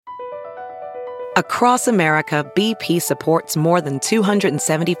Across America, BP supports more than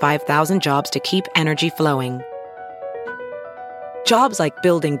 275,000 jobs to keep energy flowing. Jobs like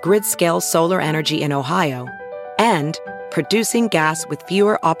building grid-scale solar energy in Ohio and producing gas with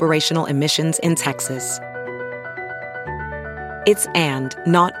fewer operational emissions in Texas. It's and,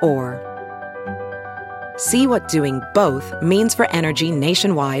 not or. See what doing both means for energy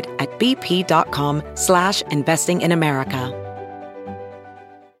nationwide at bp.com/investing in America.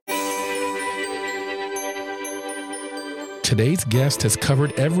 Today's guest has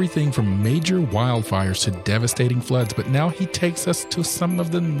covered everything from major wildfires to devastating floods, but now he takes us to some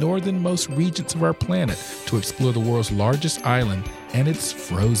of the northernmost regions of our planet to explore the world's largest island, and it's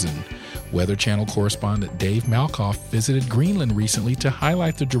frozen. Weather Channel correspondent Dave Malkoff visited Greenland recently to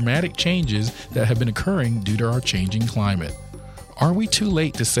highlight the dramatic changes that have been occurring due to our changing climate. Are we too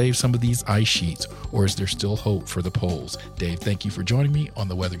late to save some of these ice sheets, or is there still hope for the poles? Dave, thank you for joining me on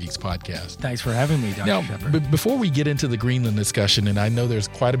the Weather Geeks podcast. Thanks for having me, Dr. Shepard. Now, before we get into the Greenland discussion, and I know there's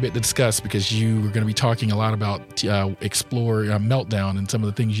quite a bit to discuss because you are going to be talking a lot about Meltdown and some of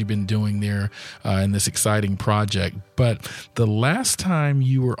the things you've been doing there in this exciting project. But the last time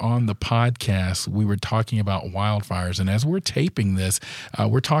you were on the podcast, we were talking about wildfires. And as we're taping this,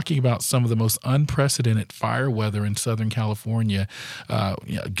 we're talking about some of the most unprecedented fire weather in Southern California.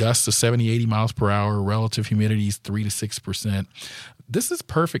 Gusts of 70, 80 miles per hour, relative humidity is 3 to 6%. This is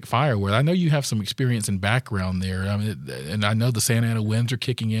perfect fire weather. I know you have some experience and background there. And I know the Santa Ana winds are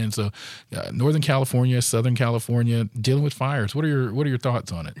kicking in. So Northern California, Southern California, dealing with fires. What are your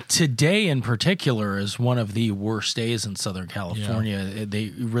thoughts on it? Today in particular is one of the worst days in Southern California. Yeah.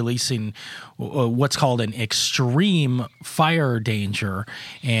 They releasing what's called an extreme fire danger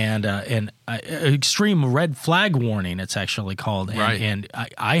and an extreme red flag warning, it's actually called. And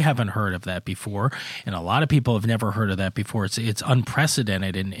I haven't heard of that before. And a lot of people have never heard of that before. It's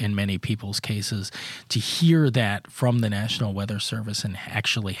unprecedented in many people's cases to hear that from the National Weather Service and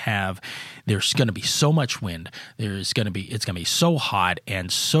actually there's going to be so much wind. It's going to be so hot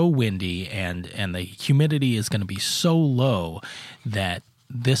and so windy and the humidity is going to be so low that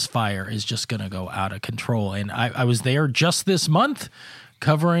this fire is just going to go out of control. And I was there just this month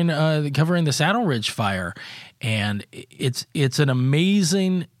covering the Saddle Ridge fire, and it's an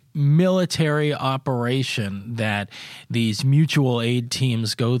amazing military operation that these mutual aid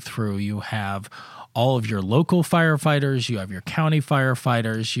teams go through. You have all of your local firefighters, you have your county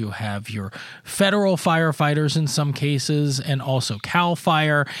firefighters, you have your federal firefighters in some cases, and also CAL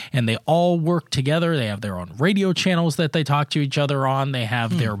FIRE, and they all work together. They have their own radio channels that they talk to each other on. They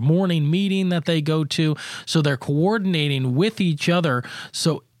have their morning meeting that they go to. So they're coordinating with each other.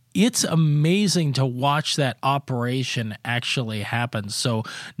 So it's amazing to watch that operation actually happen. So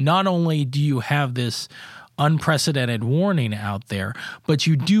not only do you have this unprecedented warning out there, but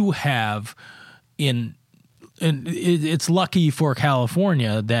you do have and it's lucky for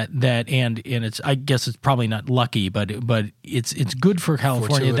California that and it's, I guess it's probably not lucky, but it's good for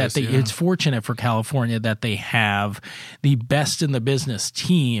California it's fortunate for California that they have the best in the business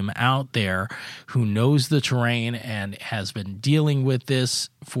team out there who knows the terrain and has been dealing with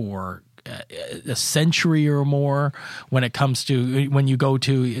this for a century or more. When it comes to when you go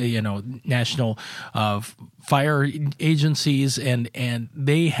to national fire agencies and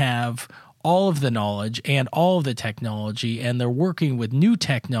they have all of the knowledge and all of the technology, and they're working with new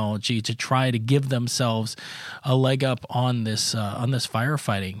technology to try to give themselves a leg up on this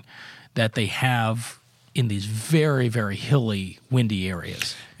firefighting that they have in these very, very hilly, windy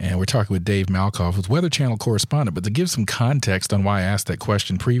areas. And we're talking with Dave Malkoff, who's Weather Channel correspondent. But to give some context on why I asked that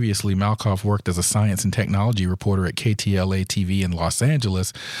question previously, Malkoff worked as a science and technology reporter at KTLA TV in Los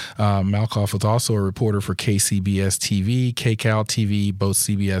Angeles. Malkoff was also a reporter for KCBS TV, KCAL TV, both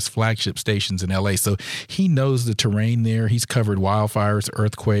CBS flagship stations in LA. So he knows the terrain there. He's covered wildfires,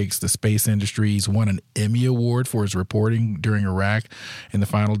 earthquakes, the space industry. He's won an Emmy Award for his reporting during Iraq in the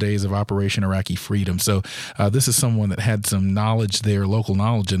final days of Operation Iraqi Freedom. So this is someone that had some knowledge there, local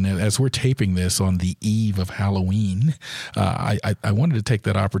knowledge. And as we're taping this on the eve of Halloween, I wanted to take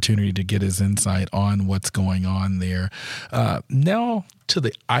that opportunity to get his insight on what's going on there. Now to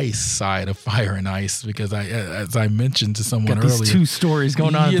the ice side of fire and ice, because as I mentioned to someone earlier, these two stories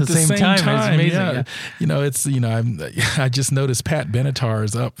going on at the same time. It's amazing. Yeah. I just noticed Pat Benatar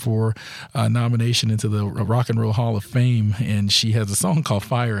is up for nomination into the Rock and Roll Hall of Fame, and she has a song called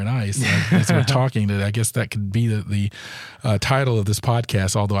Fire and Ice. As we're talking, I guess that could be the title of this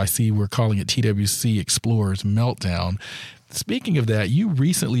podcast, although I see we're calling it TWC Explores Meltdown. Speaking of that, you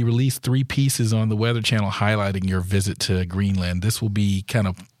recently released 3 pieces on the Weather Channel highlighting your visit to Greenland. This will be kind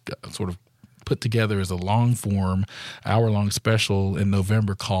of sort of put together as a long-form, hour-long special in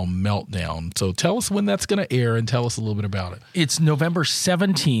November called Meltdown. So tell us when that's going to air and tell us a little bit about it. It's November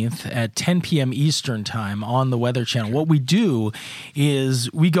 17th at 10 p.m. Eastern Time on the Weather Channel. What we do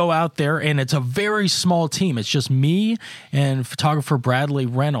is we go out there, and it's a very small team. It's just me and photographer Bradley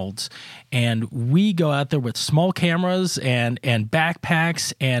Reynolds. And we go out there with small cameras and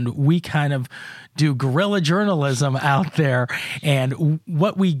backpacks, and we kind of do guerrilla journalism out there. And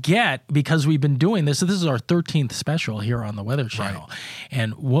what we get, because we've been doing this, so this is our 13th special here on the Weather Channel. Right.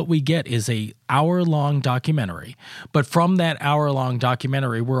 And what we get is a hour-long documentary. But from that hour-long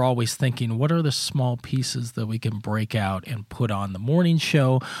documentary, we're always thinking, what are the small pieces that we can break out and put on the morning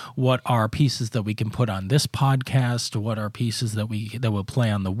show? What are pieces that we can put on this podcast? What are pieces that will play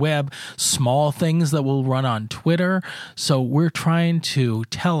on the web? Small things that will run on Twitter. So we're trying to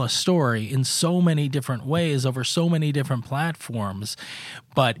tell a story in so many different ways over so many different platforms,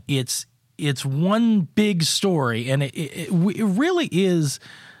 but it's one big story, and it really is.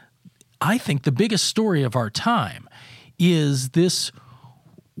 I think the biggest story of our time is this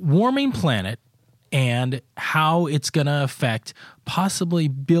warming planet and how it's going to affect possibly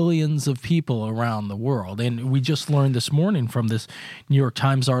billions of people around the world. And we just learned this morning from this New York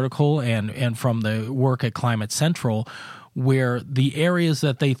Times article and from the work at Climate Central, where the areas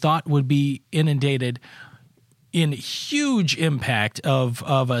that they thought would be inundated in huge impact of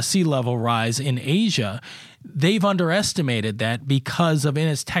a sea level rise in Asia, they've underestimated that because of, and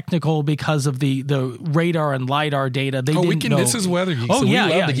it's technical, because of the radar and LiDAR data. They didn't know. This is Weather Geek, so we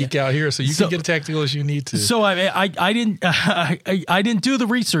love to geek out here, so you can get technical as you need to. So I didn't do the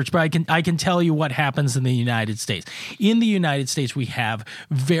research, but I can tell you what happens in the United States. In the United States, we have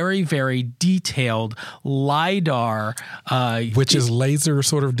very, very detailed LiDAR. Which is laser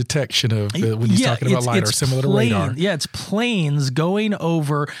sort of detection of, when you're talking about LiDAR, similar to radar. Yeah, it's planes going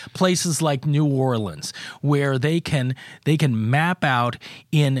over places like New Orleans, where they can map out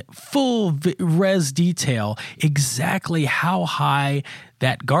in full res detail exactly how high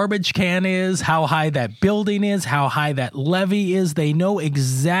that garbage can is, how high that building is, how high that levee is. They know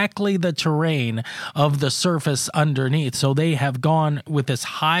exactly the terrain of the surface underneath. So they have gone with this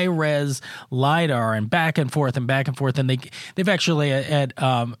high-res LiDAR and back and forth. And they've actually at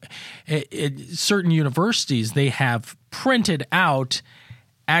certain universities, they have printed out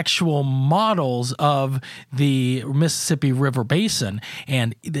actual models of the Mississippi River Basin,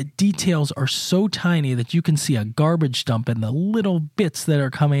 and the details are so tiny that you can see a garbage dump and the little bits that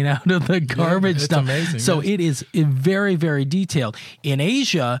are coming out of the garbage dump. Amazing. So it is very, very detailed. In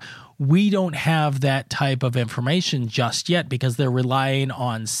Asia, we don't have that type of information just yet because they're relying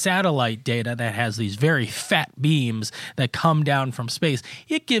on satellite data that has these very fat beams that come down from space.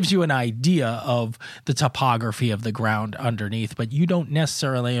 It gives you an idea of the topography of the ground underneath, but you don't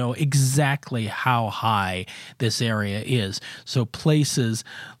necessarily know exactly how high this area is. So places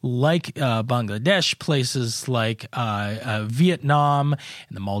like Bangladesh, places like Vietnam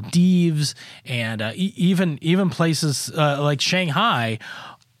and the Maldives, and even places like Shanghai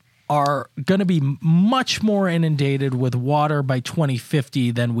are going to be much more inundated with water by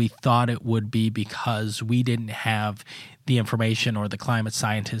 2050 than we thought it would be, because we didn't have the information, or the climate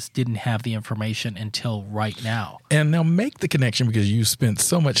scientists didn't have the information until right now. And now make the connection, because you spent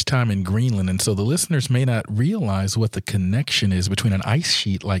so much time in Greenland, and so the listeners may not realize what the connection is between an ice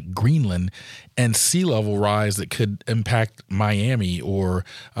sheet like Greenland and sea level rise that could impact Miami or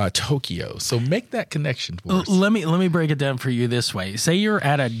Tokyo. So make that connection for us. Let me break it down for you this way. Say you're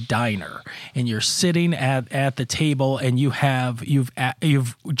at a diner and you're sitting at the table, and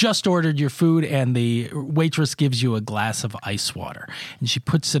you've just ordered your food, and the waitress gives you a glass of ice water, and she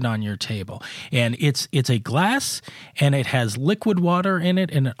puts it on your table, and it's a glass, and it has liquid water in it,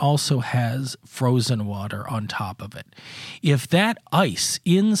 and it also has frozen water on top of it. If that ice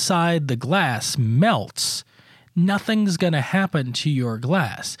inside the glass melts, nothing's going to happen to your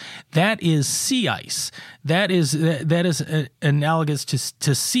glass. That is sea ice. That is analogous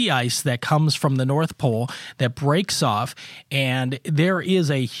to sea ice that comes from the North Pole that breaks off, and there is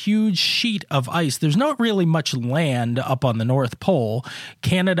a huge sheet of ice. There's not really much land up on the North Pole.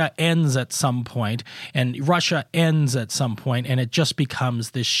 Canada ends at some point, and Russia ends at some point, and it just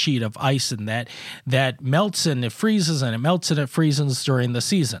becomes this sheet of ice, and that melts and it freezes, and it melts and it freezes during the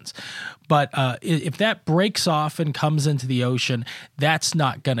seasons. But if that breaks off and comes into the ocean, that's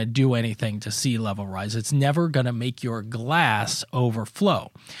not going to do anything to sea level rise. It's never going to make your glass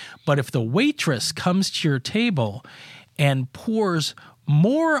overflow. But if the waitress comes to your table and pours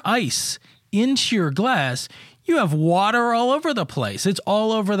more ice into your glass, you have water all over the place. It's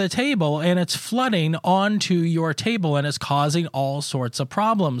all over the table, and it's flooding onto your table, and it's causing all sorts of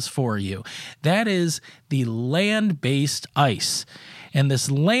problems for you. That is the land-based ice. And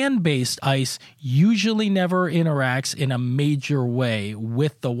this land-based ice usually never interacts in a major way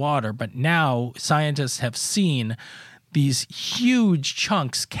with the water. But now scientists have seen these huge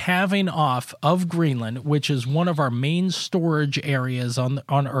chunks calving off of Greenland, which is one of our main storage areas on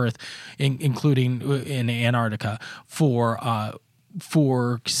Earth, including in Antarctica, for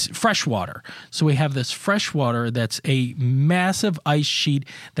fresh water. So we have this fresh water that's a massive ice sheet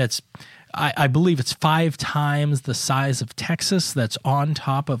that's, I believe it's 5 times the size of Texas, that's on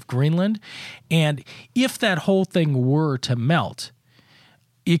top of Greenland. And if that whole thing were to melt,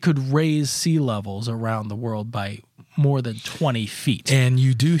 it could raise sea levels around the world by more than 20 feet. And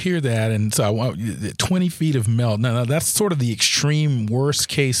you do hear that. And so I want 20 feet of melt. Now, that's sort of the extreme worst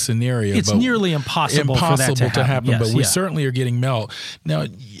case scenario. It's nearly impossible for that to happen. Yes, but we certainly are getting melt. Now,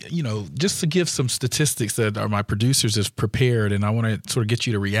 just to give some statistics that my producers have prepared, and I want to sort of get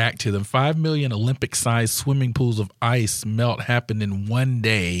you to react to them. 5 million Olympic-sized swimming pools of ice melt happened in one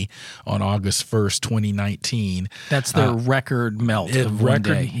day on August 1st, 2019. That's their record melt of one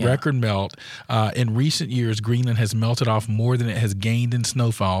day. Yeah. Record melt. In recent years, Greenland has melted off more than it has gained in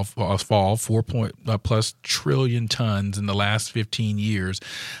snowfall, 4+ trillion tons in the last 15 years.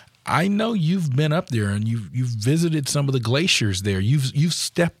 I know you've been up there and you've visited some of the glaciers there. You've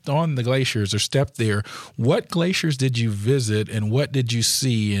stepped on the glaciers or stepped there. What glaciers did you visit and what did you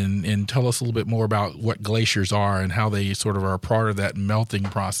see? And tell us a little bit more about what glaciers are and how they sort of are a part of that melting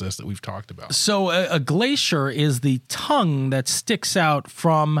process that we've talked about. So a glacier is the tongue that sticks out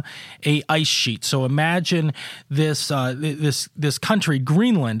from a ice sheet. So imagine this country,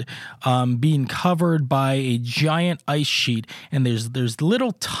 Greenland, being covered by a giant ice sheet, and there's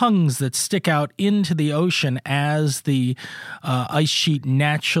little tongues that stick out into the ocean as the ice sheet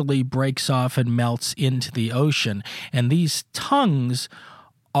naturally breaks off and melts into the ocean. And these tongues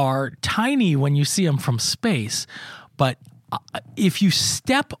are tiny when you see them from space, but if you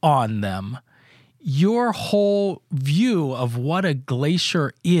step on them, your whole view of what a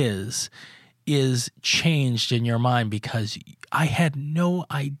glacier is changed in your mind, because I had no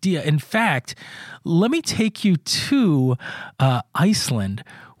idea. In fact, let me take you to Iceland,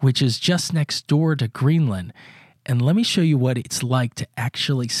 which is just next door to Greenland, and let me show you what it's like to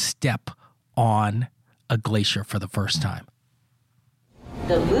actually step on a glacier for the first time.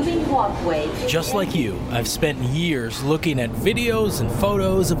 The moving walkway. Just like you, I've spent years looking at videos and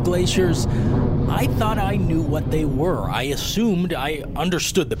photos of glaciers. I thought I knew what they were. I assumed I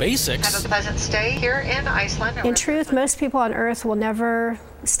understood the basics. Have a pleasant stay here in Iceland. In truth, most people on Earth will never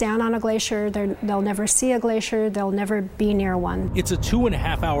stand on a glacier. They'll never see a glacier. They'll never be near one. It's a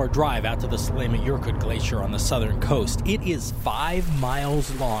 2.5-hour drive out to the Slama-Jurkut Glacier on the southern coast. It is 5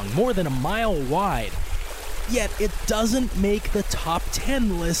 miles long, more than a mile wide. Yet it doesn't make the top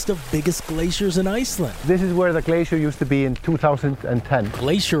 10 list of biggest glaciers in Iceland. This is where the glacier used to be in 2010.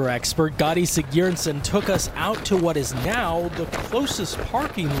 Glacier expert Gadi Sigurdsson took us out to what is now the closest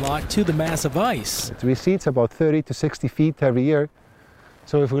parking lot to the mass of ice. It recedes about 30 to 60 feet every year.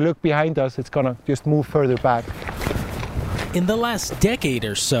 So if we look behind us, it's going to just move further back. In the last decade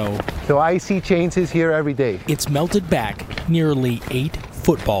or so, I see changes here every day. It's melted back nearly 8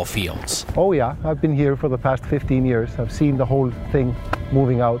 football fields. Oh yeah, I've been here for the past 15 years. I've seen the whole thing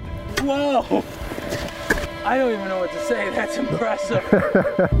moving out. Whoa! I don't even know what to say. That's impressive.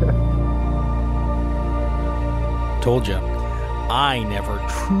 Told you, I never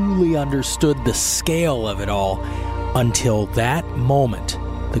truly understood the scale of it all until that moment.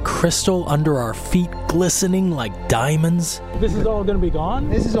 The crystal under our feet glistening like diamonds. This is all going to be gone?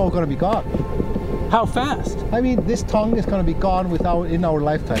 This is all going to be gone. How fast? I mean, this tongue is going to be gone in our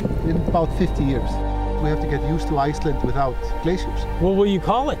lifetime, in about 50 years. We have to get used to Iceland without glaciers. What will you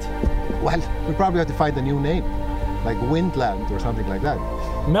call it? Well, we probably have to find a new name, like Windland or something like that.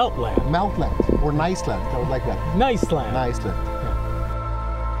 Meltland. Meltland, or Niceland, I would like that. Niceland. Niceland.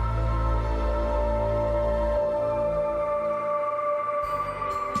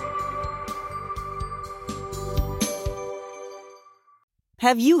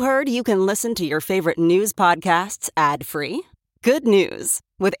 Have you heard you can listen to your favorite news podcasts ad-free? Good news!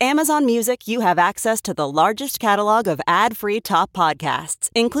 With Amazon Music, you have access to the largest catalog of ad-free top podcasts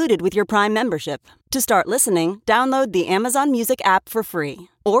included with your Prime membership. To start listening, download the Amazon Music app for free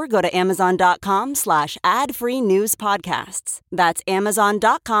or go to amazon.com/ad-free news podcasts. That's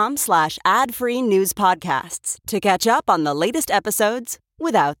amazon.com/ad-free news podcasts to catch up on the latest episodes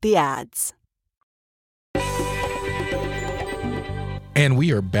without the ads. And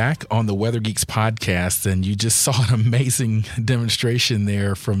we are back on the Weather Geeks podcast, and you just saw an amazing demonstration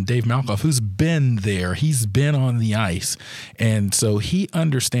there from Dave Malkoff, who's been there. He's been on the ice, and so he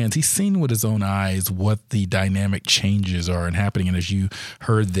understands. He's seen with his own eyes what the dynamic changes are and happening, and as you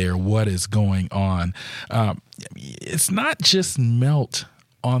heard there, what is going on. It's not just melt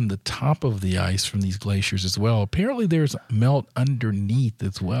on the top of the ice from these glaciers as well. Apparently there's melt underneath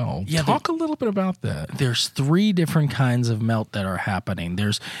as well. Yeah, talk a little bit about that. There's 3 different kinds of melt that are happening.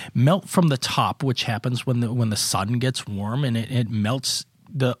 There's melt from the top, which happens when the sun gets warm and it melts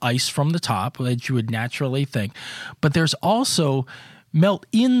the ice from the top, as you would naturally think. But there's also melt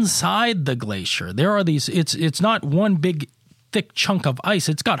inside the glacier. There are these, it's not one big thick chunk of ice.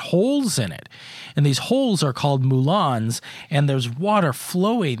 It's got holes in it. And these holes are called moulins, and there's water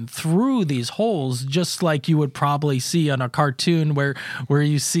flowing through these holes, just like you would probably see on a cartoon where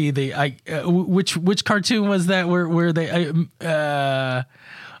you see the which cartoon was that where they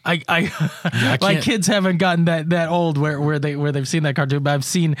my kids haven't gotten that old where they've seen that cartoon, but I've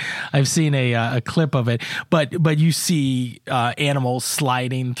seen a clip of it. But you see animals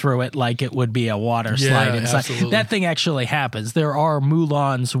sliding through it like it would be a water slide inside. Absolutely. That thing actually happens. There are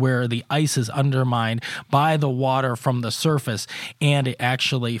moulins where the ice is undermined by the water from the surface, and it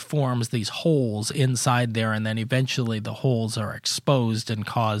actually forms these holes inside there, and then eventually the holes are exposed and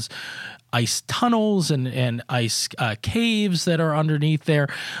cause ice tunnels and ice caves that are underneath there.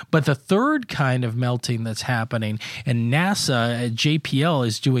 But the third kind of melting that's happening, and NASA at JPL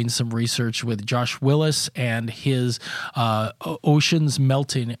is doing some research with Josh Willis and his Oceans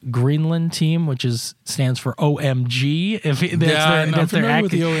Melting Greenland team, which stands for OMG. I'm familiar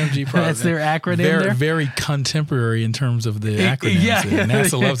with the OMG program. That's their acronym. Very contemporary in terms of the acronyms. Yeah.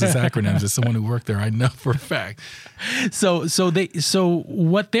 NASA loves its acronyms. As someone who worked there, I know for a fact. So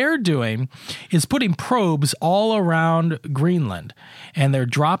what they're doing is putting probes all around Greenland, and they're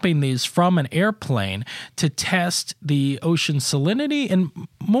dropping these from an airplane to test the ocean salinity and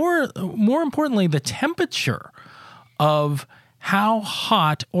more importantly, the temperature of how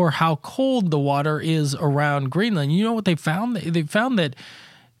hot or how cold the water is around Greenland. You know what they found? They found that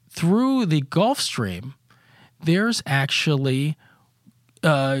through the Gulf Stream, there's actually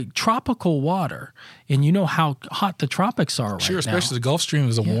tropical water, and you know how hot the tropics are right now. Sure, especially the Gulf Stream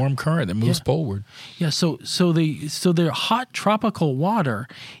is a warm current that moves poleward. Yeah, so the hot tropical water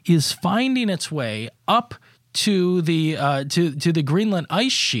is finding its way up to the to the Greenland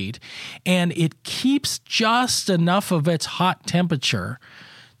ice sheet, and it keeps just enough of its hot temperature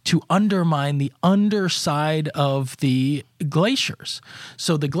to undermine the underside of the glaciers.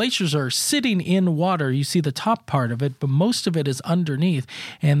 So the glaciers are sitting in water. You see the top part of it, but most of it is underneath.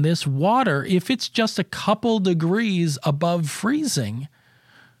 And this water, if it's just a couple degrees above freezing,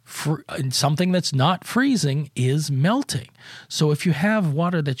 something that's not freezing is melting. So if you have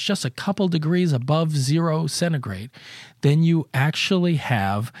water that's just a couple degrees above 0 centigrade, then you actually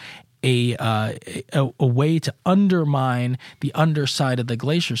have a way to undermine the underside of the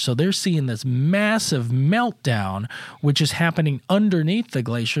glacier. So they're seeing this massive meltdown, which is happening underneath the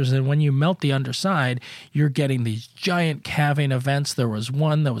glaciers. And when you melt the underside, you're getting these giant calving events. There was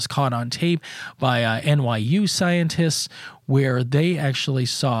one that was caught on tape by NYU scientists where they actually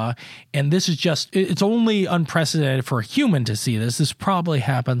saw, and this is it's only unprecedented for a human to see this. This probably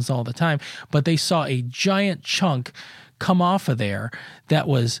happens all the time, but they saw a giant chunk come off of there that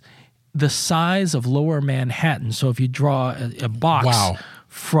was the size of Lower Manhattan. So if you draw a box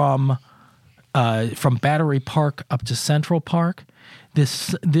from Battery Park up to Central Park,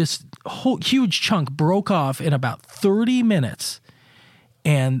 this whole huge chunk broke off in about 30 minutes,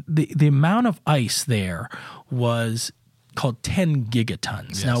 and the amount of ice there was called 10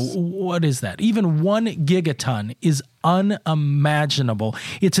 gigatons. Yes. Now, what is that? Even 1 gigaton is unimaginable.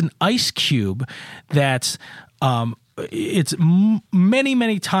 It's an ice cube that's it's many,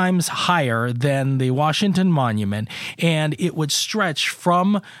 many times higher than the Washington Monument, and it would stretch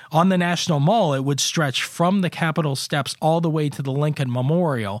on the National Mall, it would stretch from the Capitol steps all the way to the Lincoln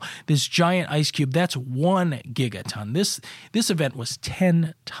Memorial. This giant ice cube, that's 1 gigaton. This event was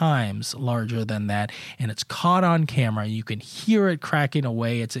 10 times larger than that, and it's caught on camera. You can hear it cracking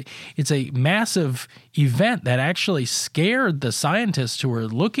away. It's a massive event that actually scared the scientists who were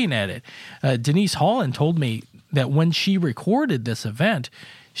looking at it. Denise Holland told me that when she recorded this event,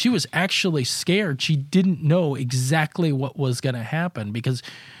 she was actually scared. She didn't know exactly what was going to happen because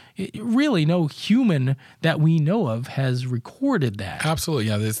really no human that we know of has recorded that. Absolutely.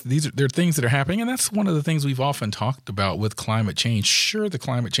 Yeah, there are things that are happening, and that's one of the things we've often talked about with climate change. Sure, the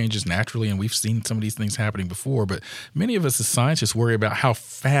climate changes naturally, and we've seen some of these things happening before, but many of us as scientists worry about how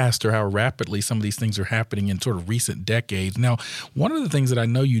fast or how rapidly some of these things are happening in sort of recent decades. Now, one of the things that I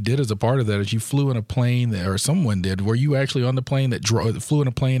know you did as a part of that is you flew in a plane, or someone did. Were you actually on the plane that flew in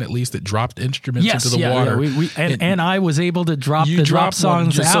a plane at least that dropped instruments into the water? Yeah, and I was able to drop the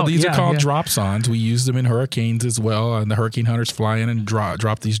dropsons out. So these are called dropsons. We use them in hurricanes as well, and the hurricane hunters fly in and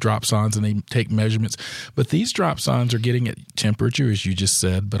drop these dropsons, and they take measurements. But these dropsons are getting at temperature, as you just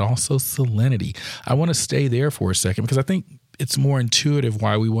said, but also salinity. I want to stay there for a second because I think it's more intuitive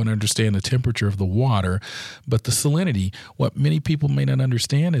why we want to understand the temperature of the water, but the salinity, what many people may not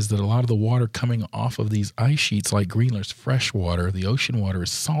understand is that a lot of the water coming off of these ice sheets like Greenland's fresh water, the ocean water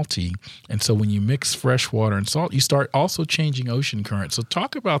is salty, and so when you mix fresh water and salt, you start also changing ocean currents. So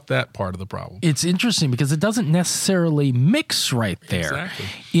talk about that part of the problem. It's interesting because it doesn't necessarily mix right there. Exactly.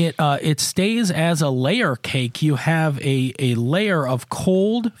 It stays as a layer cake. You have a layer of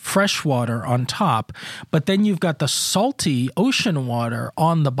cold fresh water on top, but then you've got the salty ocean water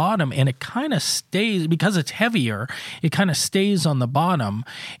on the bottom, and it kind of stays, because it's heavier, it kind of stays on the bottom,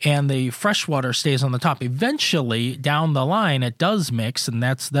 and the fresh water stays on the top. Eventually, down the line, it does mix, and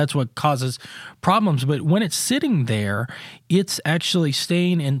that's what causes problems. But when it's sitting there, it's actually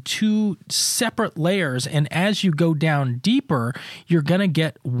staying in two separate layers, and as you go down deeper, you're going to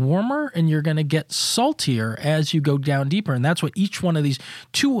get warmer and you're going to get saltier as you go down deeper, and that's what each one of these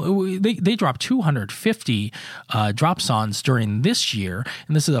they drop 250 dropsons during this year,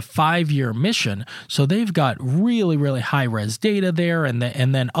 and this is a 5-year mission, so they've got really, really high-res data there, and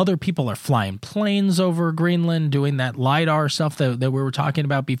then other people are flying planes over Greenland, doing that LiDAR stuff that we were talking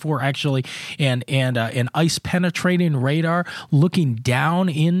about before, actually, and ice-penetrating radar, looking down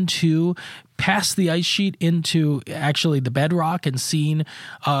into past the ice sheet into actually the bedrock and seeing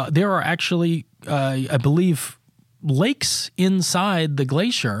there are actually, I believe, lakes inside the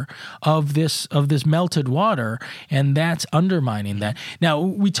glacier of this melted water, and that's undermining that. Now,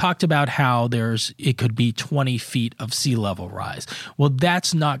 we talked about how it could be 20 feet of sea level rise. Well,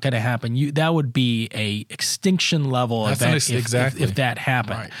 that's not going to happen. That would be a extinction level event if that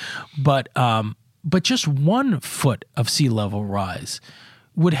happened. Right. But just 1 foot of sea level rise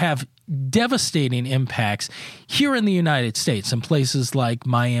would have devastating impacts here in the United States, in places like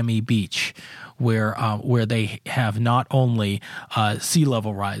Miami Beach, where they have not only sea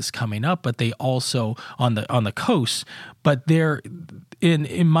level rise coming up, but they also on the coast. But they're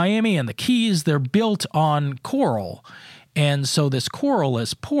in Miami and the Keys, they're built on coral. And so this coral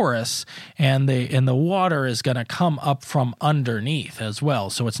is porous, and the water is going to come up from underneath as well.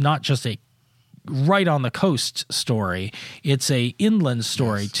 So it's not just a right on the coast story, it's a inland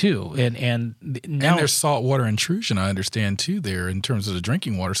story too, and now there's saltwater intrusion, I understand too, there in terms of the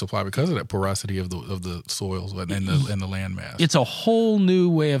drinking water supply because of that porosity of the soils and the land mass. It's a whole new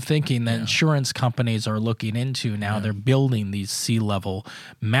way of thinking that insurance companies are looking into now. They're building these sea level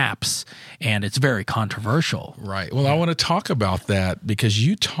maps, and it's very controversial. Right. Well, I want to talk about that because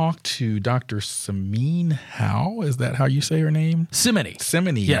you talked to Dr. Simine Howe. Is that how you say her name?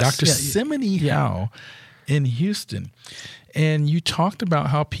 Simine. Yes. Dr. Simine Howe in Houston. And you talked about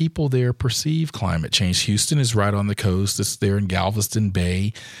how people there perceive climate change. Houston is right on the coast. It's there in Galveston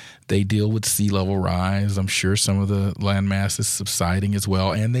Bay. They deal with sea level rise. I'm sure some of the land mass is subsiding as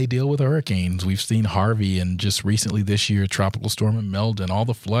well. And they deal with hurricanes. We've seen Harvey, and just recently this year, Tropical Storm in Meltdown, all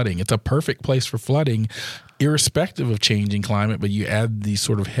the flooding. It's a perfect place for flooding, irrespective of changing climate, but you add these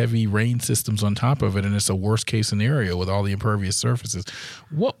sort of heavy rain systems on top of it, and it's a worst case scenario with all the impervious surfaces.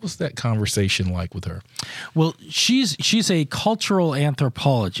 What was that conversation like with her? Well, she's a cultural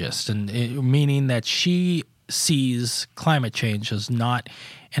anthropologist, and meaning that she sees climate change as not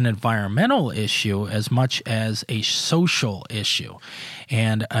an environmental issue as much as a social issue,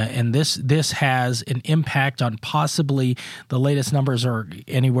 and this has an impact on possibly, the latest numbers are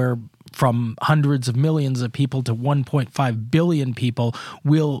anywhere from hundreds of millions of people to 1.5 billion people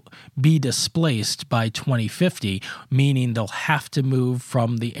will be displaced by 2050, meaning they'll have to move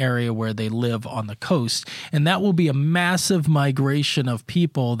from the area where they live on the coast. And that will be a massive migration of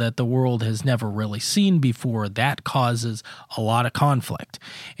people that the world has never really seen before. That causes a lot of conflict.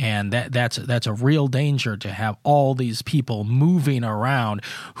 And that's a real danger, to have all these people moving around.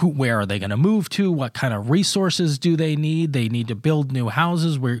 Where are they going to move to? What kind of resources do they need? They need to build new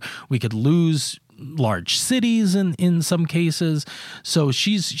houses where we could lose large cities in some cases. So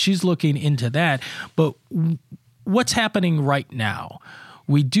she's looking into that. But what's happening right now?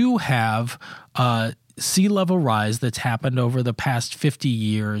 We do have sea level rise that's happened over the past 50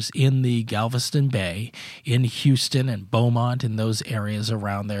 years in the Galveston Bay, in Houston and Beaumont and those areas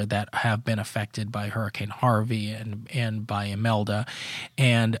around there that have been affected by Hurricane Harvey and by Imelda.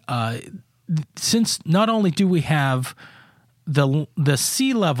 And since not only do we have the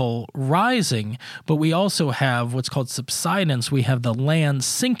sea level rising, but we also have what's called subsidence. We have the land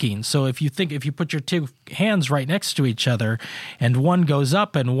sinking. So if you put your two hands right next to each other and one goes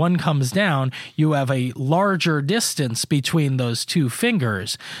up and one comes down, you have a larger distance between those two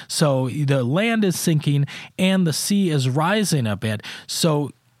fingers. So the land is sinking and the sea is rising a bit.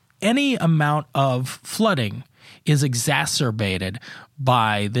 So any amount of flooding is exacerbated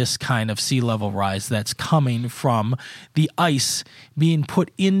by this kind of sea level rise that's coming from the ice being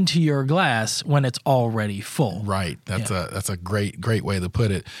put into your glass when it's already full. Right. That's a great way to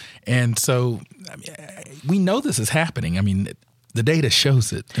put it. And so we know this is happening. I mean, the data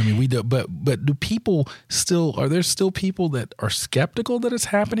shows it. I mean, we do, but do people still? Are there still people that are skeptical that it's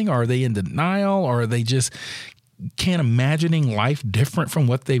happening? Or are they in denial? Or are they just can't imagining life different from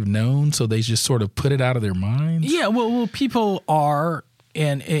what they've known, so they just sort of put it out of their minds? Yeah, well, people are,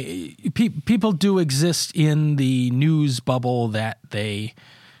 and people do exist in the news bubble that they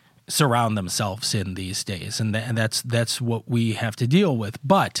surround themselves in these days, and that's what we have to deal with.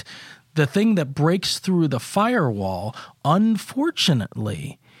 But the thing that breaks through the firewall,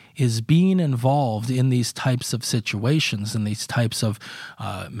 unfortunately, is being involved in these types of situations, in these types of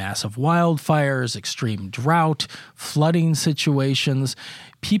massive wildfires, extreme drought, flooding situations.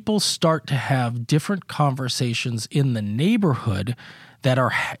 People start to have different conversations in the neighborhood that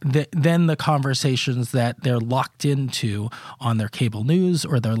are than the conversations that they're locked into on their cable news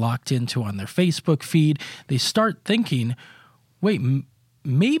or they're locked into on their Facebook feed. They start thinking, wait,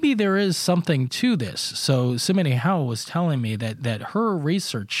 maybe there is something to this. So Simone Howell was telling me that her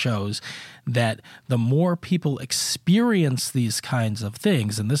research shows that the more people experience these kinds of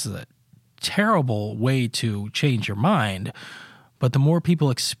things, and this is a terrible way to change your mind, but the more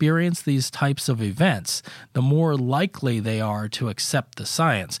people experience these types of events, the more likely they are to accept the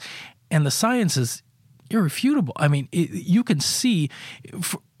science. And the science is irrefutable. I mean, you can see,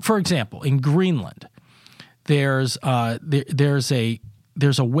 for example, in Greenland, there's a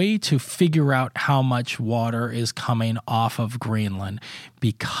way to figure out how much water is coming off of Greenland,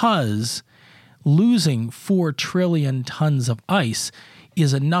 because losing 4 trillion tons of ice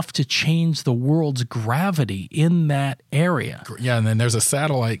is enough to change the world's gravity in that area. Yeah, and then there's a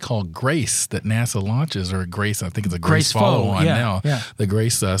satellite called GRACE that NASA launches, or GRACE, I think it's a GRACE follow-on now. Yeah. The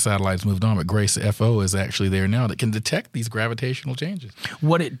GRACE satellite's moved on, but GRACE FO is actually there now that can detect these gravitational changes.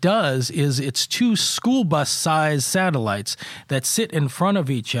 What it does is it's 2 school bus-sized satellites that sit in front of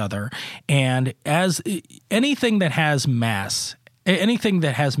each other, and as anything that has mass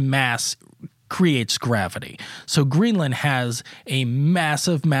creates gravity. So Greenland has a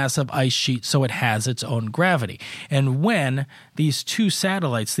massive, massive ice sheet, so it has its own gravity. And when these 2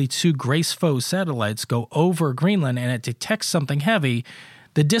 satellites, these 2 GRACE-FO satellites go over Greenland and it detects something heavy,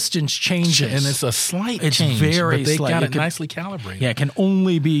 the distance changes. And it's a slight change. It's very but they slight. got it nicely calibrated. Yeah, it can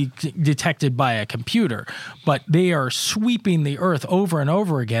only be detected by a computer. But they are sweeping the Earth over and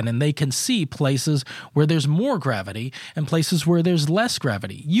over again, and they can see places where there's more gravity and places where there's less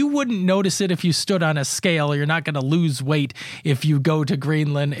gravity. You wouldn't notice it if you stood on a scale. You're not going to lose weight if you go to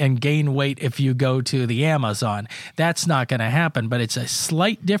Greenland and gain weight if you go to the Amazon. That's not going to happen, but it's a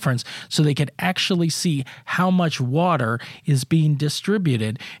slight difference, so they can actually see how much water is being distributed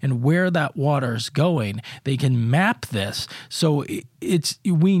and where that water is going. They can map this. So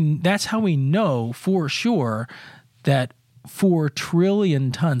that's how we know for sure that 4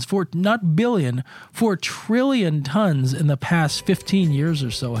 trillion tons, 4 trillion tons in the past 15 years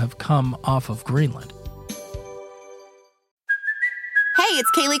or so have come off of Greenland. Hey,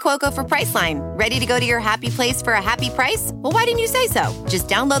 it's Kaylee Cuoco for Priceline. Ready to go to your happy place for a happy price? Well, why didn't you say so? Just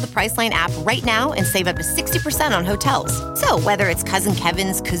download the Priceline app right now and save up to 60% on hotels. So whether it's Cousin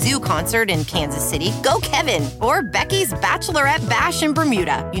Kevin's Kazoo Concert in Kansas City, go Kevin, or Becky's Bachelorette Bash in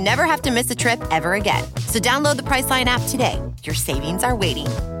Bermuda, you never have to miss a trip ever again. So download the Priceline app today. Your savings are waiting.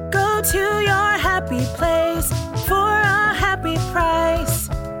 Go to your happy place for a happy price.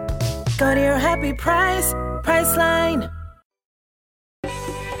 Go to your happy price, Priceline.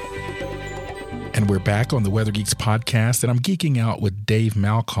 And we're back on the Weather Geeks podcast, and I'm geeking out with Dave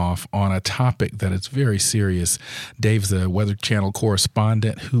Malkoff on a topic that is very serious. Dave's a Weather Channel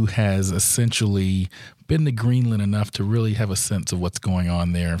correspondent who has essentially been to Greenland enough to really have a sense of what's going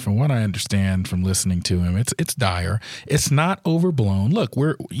on there. And from what I understand from listening to him, it's dire. It's not overblown. Look,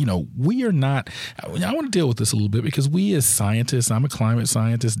 we are not. I want to deal with this a little bit because we as scientists, I'm a climate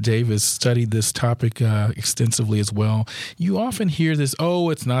scientist. Dave has studied this topic extensively as well. You often hear this, oh,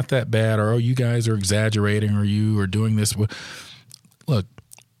 it's not that bad, or oh, you guys are exaggerating, or you are doing this. Look,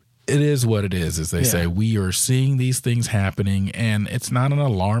 it is what it is, as they say. We are seeing these things happening, and it's not an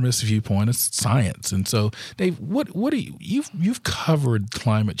alarmist viewpoint. It's science. And so, Dave, what do you've covered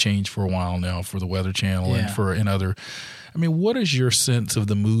climate change for a while now for the Weather Channel and other. I mean, what is your sense of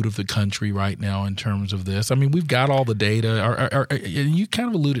the mood of the country right now in terms of this? I mean, we've got all the data. You kind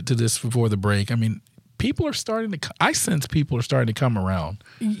of alluded to this before the break. I mean, I sense people are starting to come around.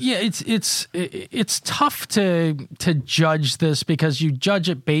 Yeah, it's tough to judge this because you judge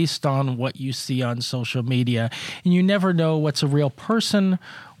it based on what you see on social media, and you never know what's a real person,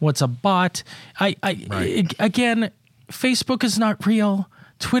 what's a bot. Again, Facebook is not real.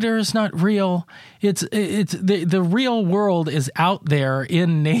 Twitter is not real. It's the real world is out there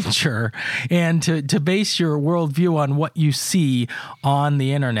in nature, and to base your worldview on what you see on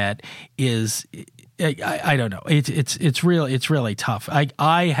the internet is. I don't know. It's really tough.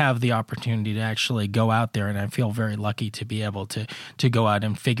 I have the opportunity to actually go out there, and I feel very lucky to be able to go out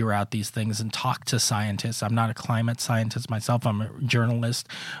and figure out these things and talk to scientists. I'm not a climate scientist myself. I'm a journalist,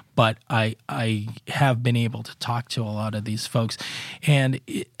 but I have been able to talk to a lot of these folks, and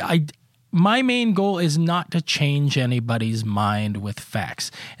my main goal is not to change anybody's mind with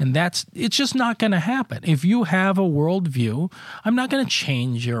facts. And it's just not going to happen. If you have a worldview, I'm not going to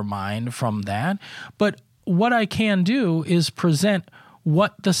change your mind from that. But what I can do is present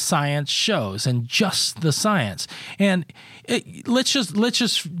what the science shows, and just the science. And let's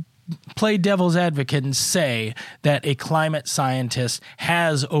just play devil's advocate and say that a climate scientist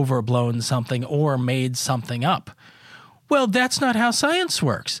has overblown something or made something up. Well, that's not how science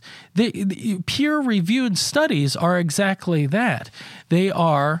works. The peer-reviewed studies are exactly that. They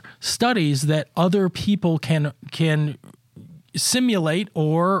are studies that other people can simulate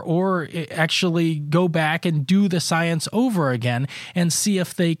or actually go back and do the science over again and see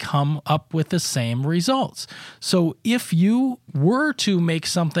if they come up with the same results. So if you were to make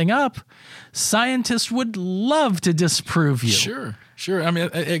something up, scientists would love to disprove you. Sure. I mean,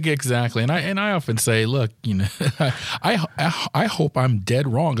 exactly. And I often say, look, I hope I'm dead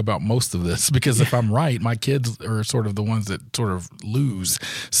wrong about most of this, because if I'm right, my kids are sort of the ones that sort of lose.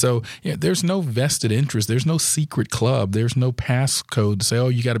 So there's no vested interest. There's no secret club. There's no passcode to say, oh,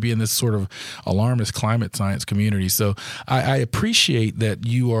 you got to be in this sort of alarmist climate science community. So I appreciate that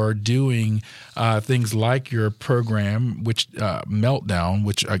you are doing things like your program, which Meltdown,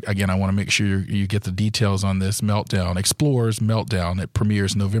 which again, I want to make sure you get the details on this. Meltdown Explores Meltdown. It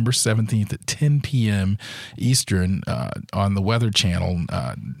premieres November 17th at 10 p.m. Eastern on the Weather Channel,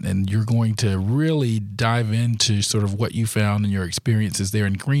 and you're going to really dive into sort of what you found and your experiences there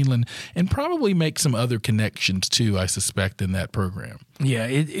in Greenland, and probably make some other connections too, I suspect, in that program. Yeah,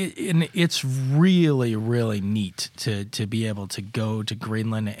 it's really, really neat to be able to go to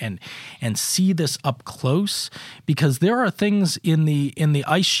Greenland and see this up close, because there are things in the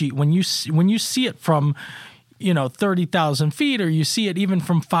ice sheet when you see it from 30,000 feet, or you see it even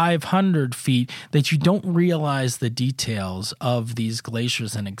from 500 feet, that you don't realize the details of these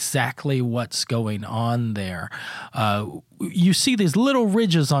glaciers and exactly what's going on there. You see these little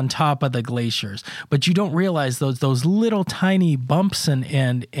ridges on top of the glaciers, but you don't realize those little tiny bumps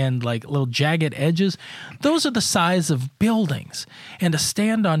and like little jagged edges. Those are the size of buildings, and to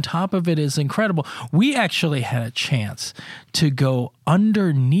stand on top of it is incredible. We actually had a chance to go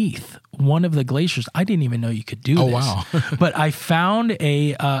underneath one of the glaciers. I didn't even know you could do this. Oh, wow. But I found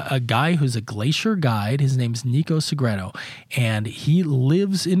a guy who's a glacier guide. His name's Nico Segreto, and he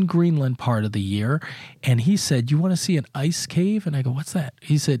lives in Greenland part of the year. And he said, "You want to see an ice cave?" And I go, "What's that?"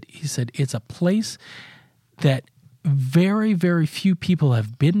 He said, "It's a place that very, very few people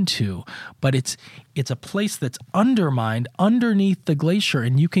have been to, but it's a place that's undermined underneath the glacier,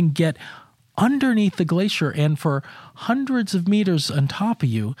 and you can get underneath the glacier, and for hundreds of meters on top of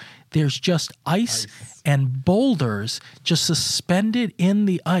you, there's just ice and boulders just suspended in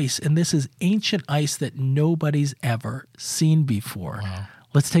the ice, and this is ancient ice that nobody's ever seen before." Wow.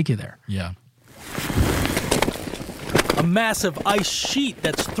 Let's take you there. Yeah. A massive ice sheet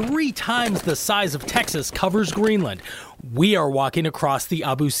that's 3 times the size of Texas covers Greenland. We are walking across the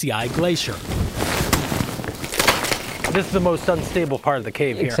Abusiai Glacier. This is the most unstable part of the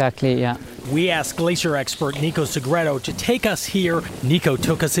cave here. Exactly, yeah. We asked glacier expert Nico Segreto to take us here. Nico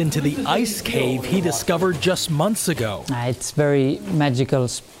took us into the ice cave he discovered just months ago. It's a very magical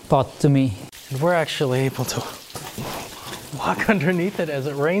spot to me. And we're actually able to walk underneath it as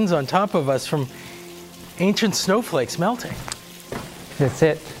it rains on top of us from ancient snowflakes melting. That's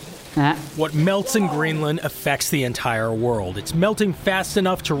it. What melts in Greenland affects the entire world. It's melting fast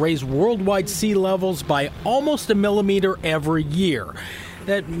enough to raise worldwide sea levels by almost a millimeter every year.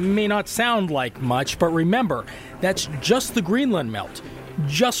 That may not sound like much, but remember, that's just the Greenland melt.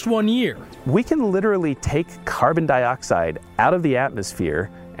 Just 1 year. We can literally take carbon dioxide out of the atmosphere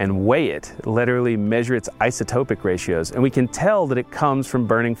and weigh it, literally measure its isotopic ratios, and we can tell that it comes from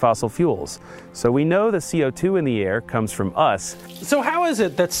burning fossil fuels. So we know the CO2 in the air comes from us. So how is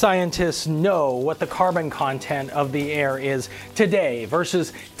it that scientists know what the carbon content of the air is today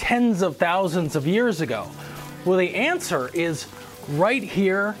versus tens of thousands of years ago? Well, the answer is right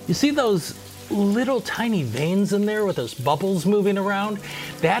here. You see those little tiny veins in there with those bubbles moving around?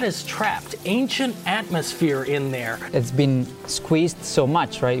 That is trapped ancient atmosphere in there. It's been squeezed so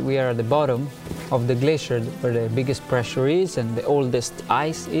much, right? We are at the bottom of the glacier where the biggest pressure is and the oldest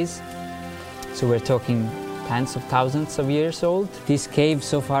ice is. So we're talking tens of thousands of years old. This cave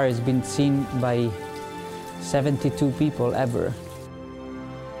so far has been seen by 72 people ever.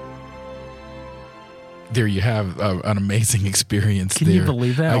 There you have an amazing experience. Can you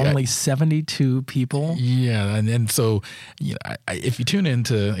believe that? Only 72 people? Yeah, and so if you tune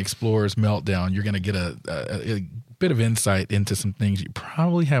into Explores Meltdown, you're going to get a bit of insight into some things you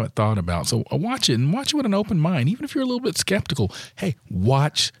probably haven't thought about. So watch it, and watch it with an open mind. Even if you're a little bit skeptical, hey,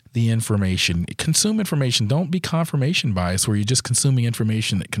 watch the information. Consume information. Don't be confirmation biased where you're just consuming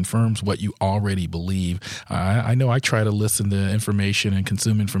information that confirms what you already believe. I know I try to listen to information and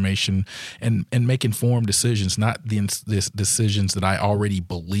consume information and make informed decisions, not the decisions that I already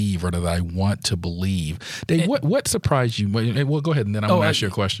believe or that I want to believe. Dave, what surprised you? Well, go ahead, and then I'll ask you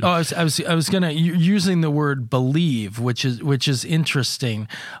a question. I was gonna using the word believe, which is interesting.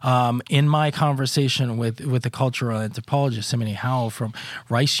 In my conversation with the cultural anthropologist Emily Howell from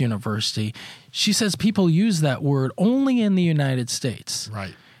Rice University, she says people use that word only in the United States.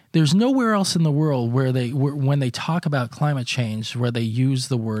 Right. There's nowhere else in the world where when they talk about climate change where they use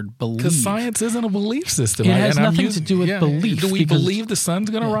the word believe. Because science isn't a belief system. It has nothing to do with belief. Do we believe the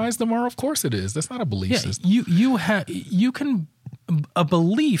sun's going to rise tomorrow? Of course it is. That's not a belief system. A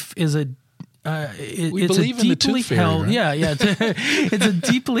belief is a we believe in the tooth fairy, held, right? Yeah. It's a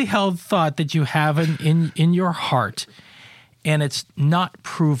deeply held thought that you have in your heart. And it's not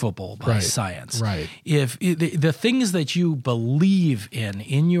provable by science. Right. If the things that you believe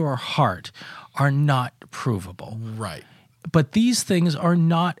in your heart are not provable. Right. But these things are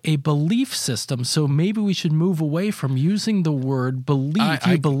not a belief system, so maybe we should move away from using the word believe.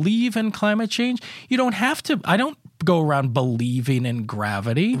 You believe in climate change? You don't have to. I don't go around believing in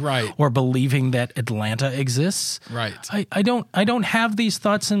gravity, right, or believing that Atlanta exists. Right. I don't have these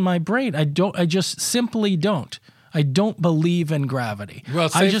thoughts in my brain. I just simply don't. I don't believe in gravity. Well,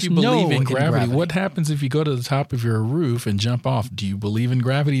 I just if you believe in gravity, gravity, what happens if you go to the top of your roof and jump off? Do you believe in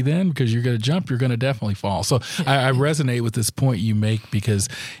gravity then? Because you're going to jump, you're going to definitely fall. So I resonate with this point you make because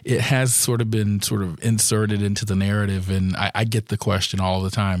it has sort of been inserted into the narrative, and I get the question all the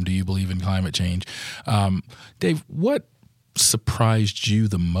time, do you believe in climate change? Dave, what surprised you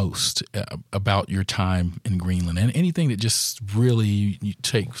the most about your time in Greenland, and anything that just really you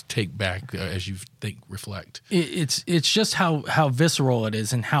take back as you reflect? It's just how visceral it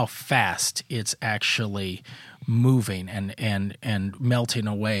is and how fast it's actually moving and melting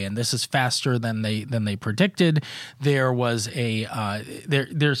away, and this is faster than they predicted. There was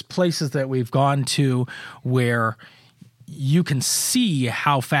there's places that we've gone to where you can see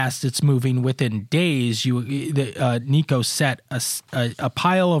how fast it's moving within days. Nico set a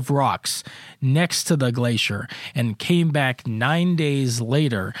pile of rocks next to the glacier and came back 9 days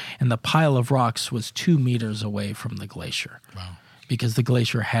later, and the pile of rocks was 2 meters away from the glacier. Wow. Because the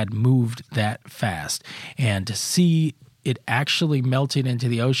glacier had moved that fast. And to see it actually melting into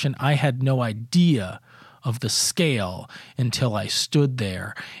the ocean, I had no idea of the scale until I stood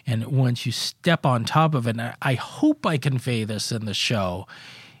there. And once you step on top of it, and I hope I convey this in the show,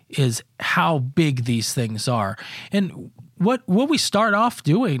 is how big these things are. And what we start off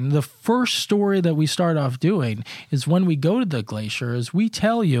doing, the first story that we start off doing is when we go to the glacier is we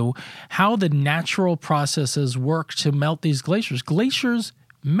tell you how the natural processes work to melt these glaciers. Glaciers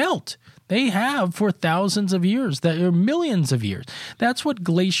melt. They have for thousands of years, millions of years. That's what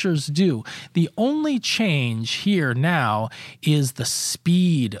glaciers do. The only change here now is the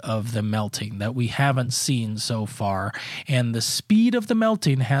speed of the melting that we haven't seen so far. And the speed of the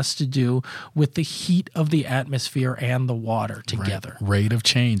melting has to do with the heat of the atmosphere and the water together. Rate of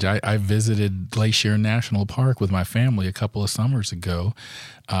change. I visited Glacier National Park with my family a couple of summers ago.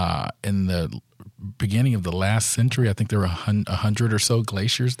 In the beginning of the last century, I think there were 100 or so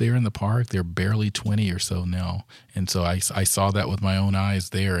glaciers there in the park. There are barely 20 or so now. And so I saw that with my own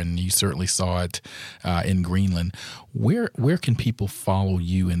eyes there, and you certainly saw it in Greenland. Where can people follow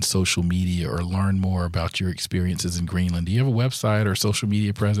you in social media or learn more about your experiences in Greenland? Do you have a website or social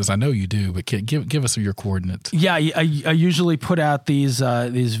media presence? I know you do, but give us your coordinates. Yeah, I usually put out these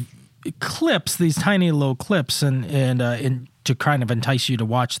clips, these tiny little clips, and to kind of entice you to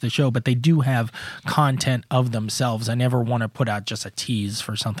watch the show, but they do have content of themselves. I never want to put out just a tease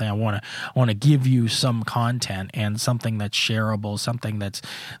for something. I want to give you some content and something that's shareable, something that's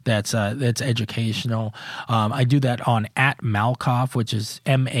educational. I do that on @Malkoff, which is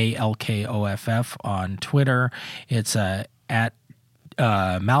MALKOFF on Twitter. It's at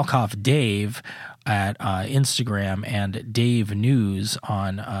Malkoff Dave at Instagram, and Dave News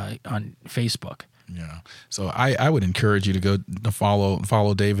on Facebook. Yeah. So I would encourage you to go to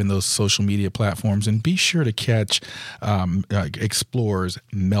follow Dave in those social media platforms, and be sure to catch Explores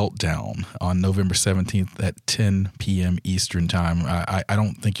Meltdown on November 17th at 10 p.m. Eastern Time. I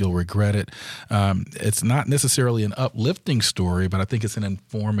don't think you'll regret it. It's not necessarily an uplifting story, but I think it's an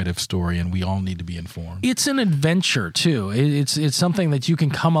informative story, and we all need to be informed. It's an adventure, too. It's something that you can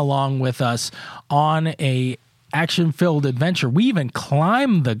come along with us on a action-filled adventure. We even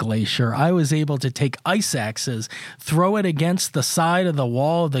climbed the glacier. I was able to take ice axes, throw it against the side of the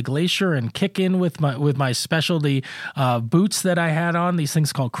wall of the glacier, and kick in with my specialty boots that I had on, these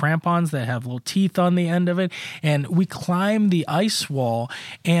things called crampons that have little teeth on the end of it. And we climb the ice wall,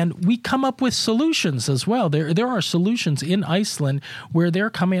 and we come up with solutions as well. There are solutions in Iceland where they're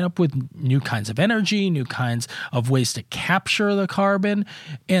coming up with new kinds of energy, new kinds of ways to capture the carbon.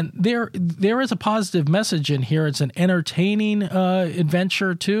 And there is a positive message in here. It's an entertaining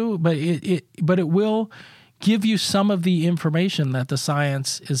adventure too, but it will give you some of the information that the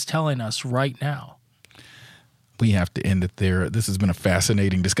science is telling us right now. We have to end it there. This has been a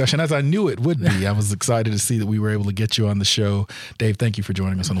fascinating discussion, as I knew it would be. I was excited to see that we were able to get you on the show. Dave, thank you for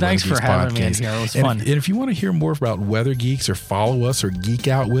joining us on the Thanks Weather Geeks for having podcast. Me in here. It was fun. And if you want to hear more about Weather Geeks, or follow us, or geek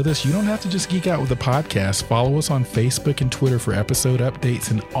out with us, you don't have to just geek out with the podcast. Follow us on Facebook and Twitter for episode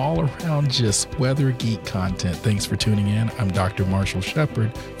updates and all around just Weather Geek content. Thanks for tuning in. I'm Dr. Marshall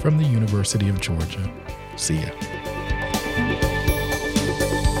Shepard from the University of Georgia. See ya.